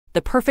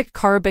The perfect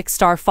Caribbean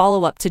star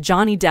follow-up to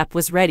Johnny Depp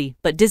was ready,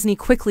 but Disney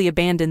quickly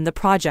abandoned the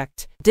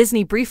project.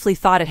 Disney briefly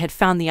thought it had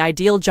found the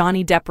ideal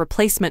Johnny Depp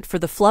replacement for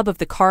the flub of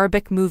the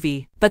Caribbean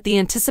movie, but the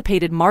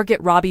anticipated Margot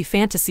Robbie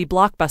fantasy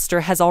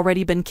blockbuster has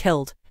already been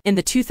killed. In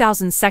the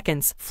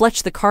 2000s,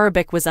 Fletch the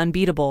Caribbean was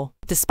unbeatable,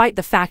 despite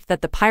the fact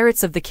that the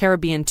Pirates of the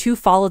Caribbean 2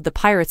 followed the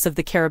Pirates of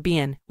the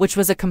Caribbean, which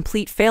was a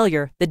complete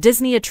failure. The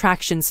Disney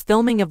attractions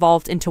filming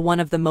evolved into one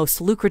of the most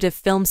lucrative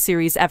film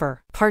series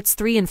ever. Parts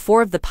 3 and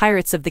 4 of the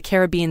Pirates of the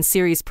Caribbean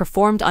series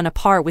performed on a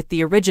par with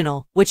the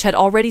original, which had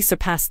already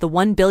surpassed the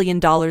 $1 billion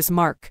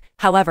mark.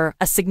 However,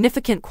 a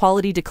significant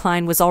quality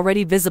decline was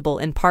already visible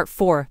in Part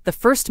 4, the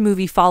first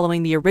movie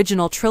following the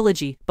original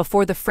trilogy,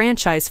 before the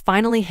franchise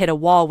finally hit a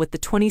wall with the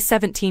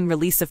 2017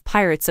 release of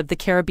Pirates of the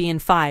Caribbean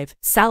 5,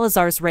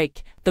 Salazar's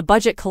Rake. The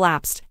budget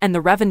collapsed, and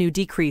the revenue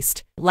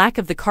decreased. Lack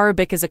of the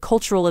Caribbean as a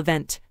cultural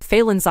event,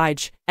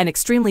 Phalanzage, an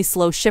extremely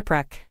slow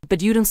shipwreck,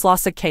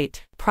 Bedeutenslose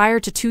Kate.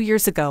 Prior to 2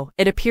 years ago,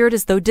 it appeared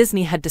as though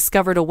Disney had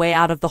discovered a way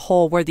out of the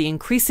hole where the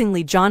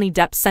increasingly Johnny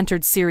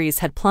Depp-centered series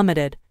had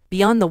plummeted.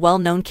 Beyond the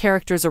well-known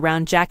characters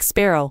around Jack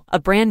Sparrow, a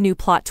brand new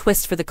plot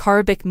twist for the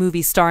Caribbean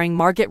movie starring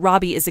Margot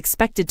Robbie is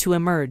expected to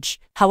emerge.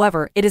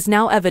 However, it is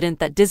now evident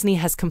that Disney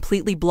has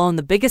completely blown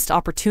the biggest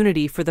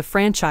opportunity for the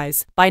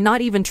franchise by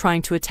not even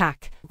trying to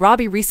attack.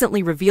 Robbie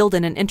recently revealed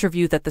in an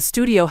interview that the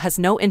studio has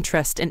no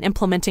interest in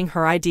implementing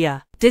her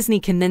idea.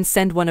 Disney can then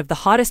send one of the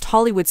hottest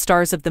Hollywood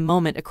stars of the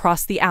moment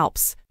across the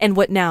Alps. And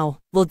what now?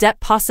 Will Depp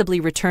possibly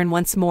return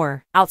once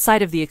more?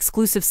 Outside of the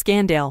exclusive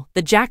scandal,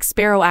 the Jack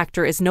Sparrow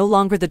actor is no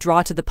longer the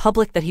draw to the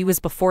public that he was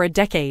before a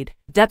decade.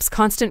 Depp's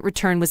constant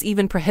return was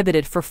even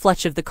prohibited for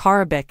Fletch of the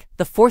Caribbean.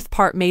 The fourth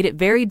part made it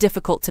very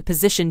difficult to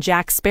position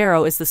Jack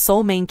Sparrow as the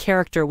sole main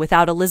character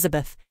without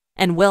Elizabeth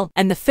and Will,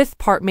 and the fifth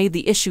part made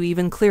the issue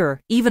even clearer.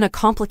 Even a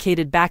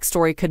complicated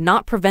backstory could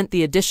not prevent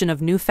the addition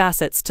of new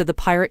facets to the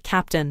pirate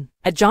captain.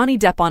 A Johnny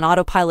Depp on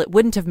autopilot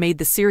wouldn't have made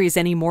the series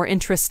any more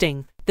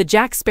interesting. The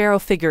Jack Sparrow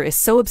figure is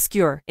so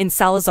obscure. In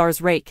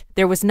Salazar's Rake,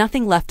 there was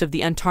nothing left of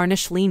the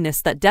untarnished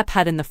leanness that Depp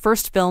had in the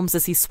first films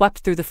as he swept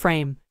through the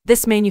frame.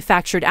 This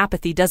manufactured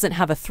apathy doesn't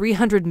have a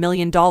 $300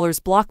 million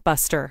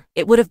blockbuster.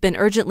 It would have been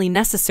urgently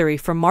necessary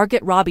for Margot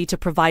Robbie to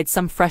provide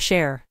some fresh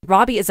air.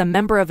 Robbie is a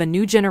member of a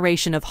new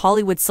generation of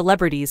Hollywood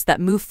celebrities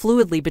that move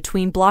fluidly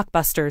between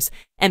blockbusters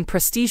and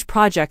prestige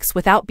projects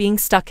without being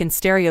stuck in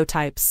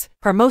stereotypes.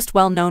 Her most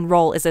well-known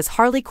role is as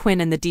Harley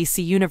Quinn in the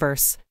DC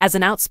Universe. As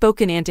an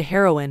outspoken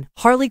anti-heroine,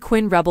 Harley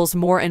Quinn rebels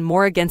more and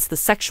more against the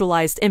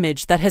sexualized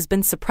image that has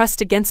been suppressed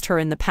against her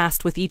in the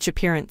past with each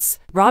appearance.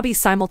 Robbie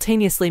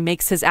simultaneously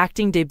makes his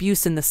acting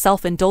debuts in the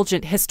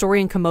self-indulgent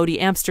historian comedy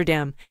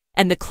Amsterdam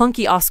and the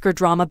clunky Oscar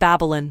drama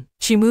Babylon.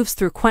 She moves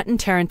through Quentin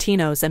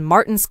Tarantino's and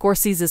Martin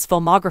Scorsese's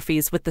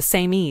filmographies with the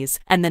same ease,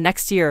 and the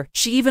next year,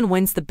 she even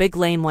wins the big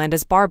Lamland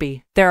as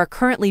Barbie. There are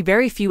currently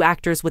very few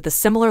actors with a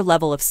similar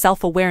level of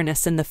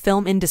self-awareness in the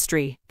film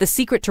industry. The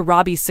secret to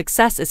Robbie's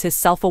success is his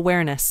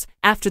self-awareness.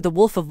 After The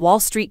Wolf of Wall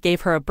Street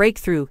gave her a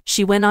breakthrough,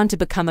 she went on to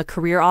become a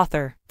career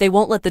author. They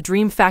won't let the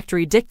Dream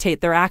Factory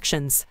dictate their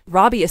actions.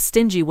 Robbie is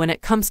stingy when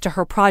it comes to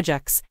her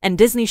projects, and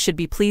Disney should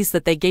be pleased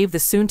that they gave the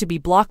soon-to-be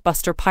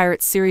blockbuster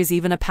Pirates series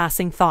even a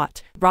passing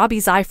thought.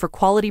 Robbie's eye for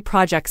quality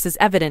projects is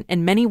evident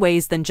in many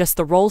ways than just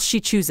the roles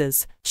she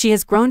chooses. She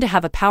has grown to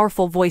have a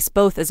powerful voice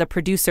both as a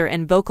producer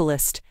and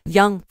vocalist.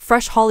 Young,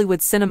 fresh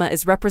Hollywood cinema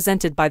is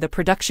represented by the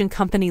production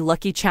company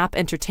Lucky Chap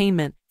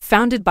Entertainment,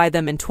 founded by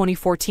them in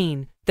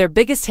 2014. Their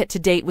biggest hit to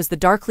date was the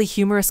darkly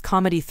humorous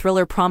comedy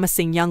thriller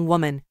Promising Young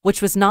Woman,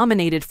 which was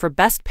nominated for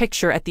Best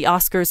Picture at the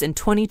Oscars in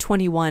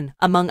 2021,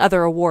 among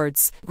other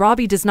awards.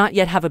 Robbie does not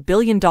yet have a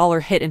billion-dollar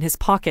hit in his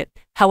pocket.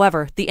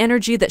 However, the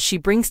energy that she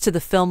brings to the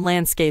film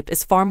landscape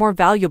is far more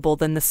valuable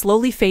than the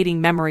slowly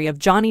fading memory of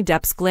Johnny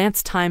Depp's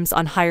glance times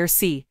on Higher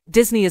Sea.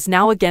 Disney is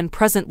now again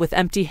present with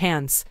empty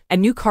hands. A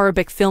new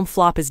Caribbean film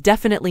flop is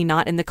definitely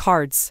not in the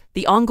cards.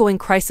 The ongoing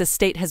crisis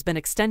state has been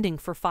extending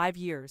for 5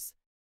 years.